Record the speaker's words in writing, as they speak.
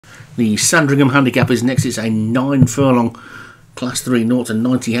The Sandringham Handicap is next. It's a 9 furlong Class 3 0 to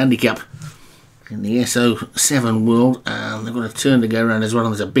 90 handicap in the SO7 world, and they've got a turn to go around as well,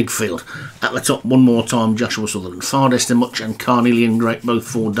 and there's a big field. At the top, one more time, Joshua Sutherland, Fardest Much and Carnelian Great, both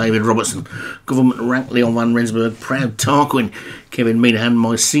for David Robertson. Government Rank, Leon van Rensburg, Proud Tarquin, Kevin Minahan,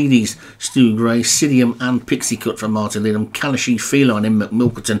 My CDs, Stu Gray, Sidium and Pixie Cut for Martin Lidham, Kalashi Feline in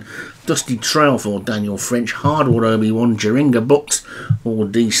McMilkerton, Dusty Trail for Daniel French, Hardwood Obi-Wan, Jeringa Box for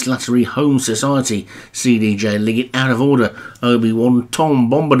D Slattery, Home Society, CDJ Liggett, Out of Order, Obi-Wan, Tom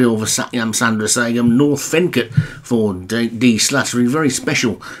Bombadil for Satyam Sandrasegam, North Fencott for D Slattery, very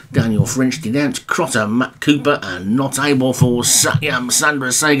special, Daniel French, Denounced Crotter, Matt Cooper, and Not Able for Satyam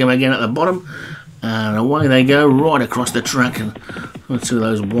Sandrasegam again at the bottom. And away they go, right across the track, and two of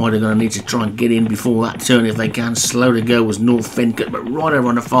those wide are going to need to try and get in before that turn if they can. Slow to go was North Fencott, but right over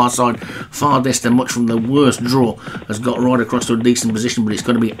on the far side, Fardest and Much from the worst draw has got right across to a decent position, but it's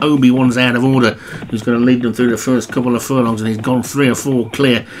going to be Obi-Wan's Out of Order who's going to lead them through the first couple of furlongs, and he's gone 3 or 4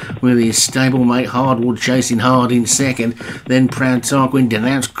 clear with his stablemate Hardwood chasing hard in second. Then Proud Tarquin,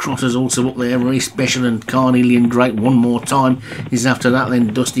 Denounced Crotter's also up there, very special, and Carnelian Great one more time is after that.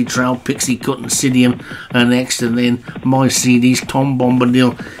 Then Dusty Trail, Pixie Cut and Sidium are next, and then My CDs, Tom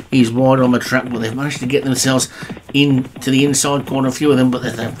Bombadil is wide on the track, but they've managed to get themselves into the inside corner, a few of them, but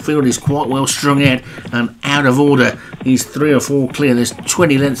the field is quite well strung out, and Out of Order is 3 or 4 clear. There's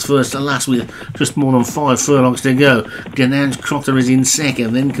 20 lengths first to last with just more than 5 furlongs to go. Denounced Crotter is in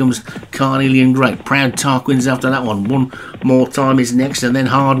second, then comes Carnelian Great, Proud Tarquin's after that one more time is next, and then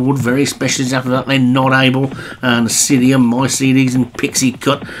Hardwood, very special is after that, then Not Able, and Sidium, My CDs and Pixie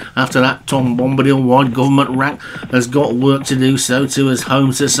Cut after that. Tom Bombadil wide, Government Rank has got work to do, so too has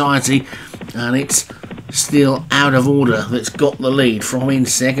Home Society, and it's still Out of Order that's got the lead from in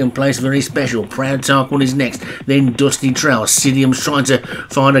second place, very special. Proud Tarquin is next, then Dusty Trail. Sidium's trying to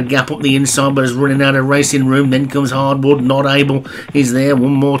find a gap up the inside but is running out of racing room. Then comes Hardwood, Not Able is there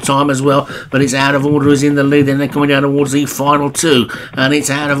one more time as well, but it's Out of Order is in the lead. Then they're coming down towards the final 2, and it's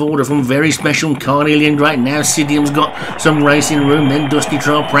Out of Order from very special, Carnelian Great. Now Sidium's got some racing room, then Dusty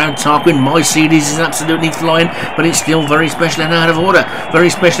Trail, Proud Tarquin, My CDs is absolutely flying, but it's still very special and Out of Order, very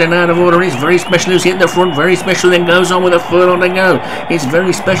special and Out of Order. It's very special who's hitting the front, very special, then goes on with a furlong to go. It's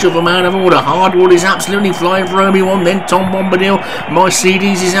very special from Out of Order. Hardwood is absolutely flying for Obi-Wan, then Tom Bombadil, My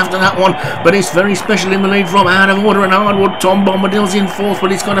CDs is after that one, but it's very special in the lead from Out of Order and Hardwood. Tom Bombadil's in 4th,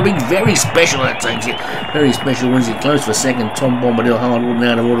 but it's going to be very special that takes it. Very special wins it close for second, Tom Bombadil, Hardwood and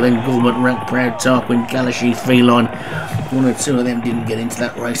Out of Order, then Government Rank, Proud Tarquin, Kalashi Feline. 1 or 2 of them didn't get into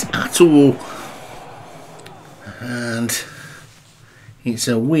that race at all, and it's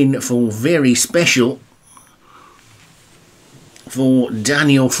a win for very special for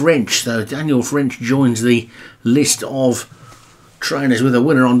Daniel French. So Daniel French joins the list of trainers with a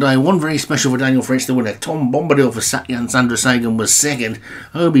winner on day 1. Very special for Daniel French, the winner. Tom Bombadil for Satyan Sandrasegam was second.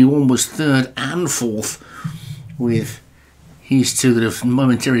 Obi-Wan was 3rd and 4th, with his 2 that have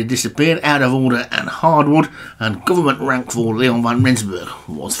momentarily disappeared, Out of Order and Hardwood, and Government Rank for Leon van Rensburg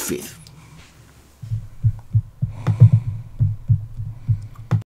was 5th.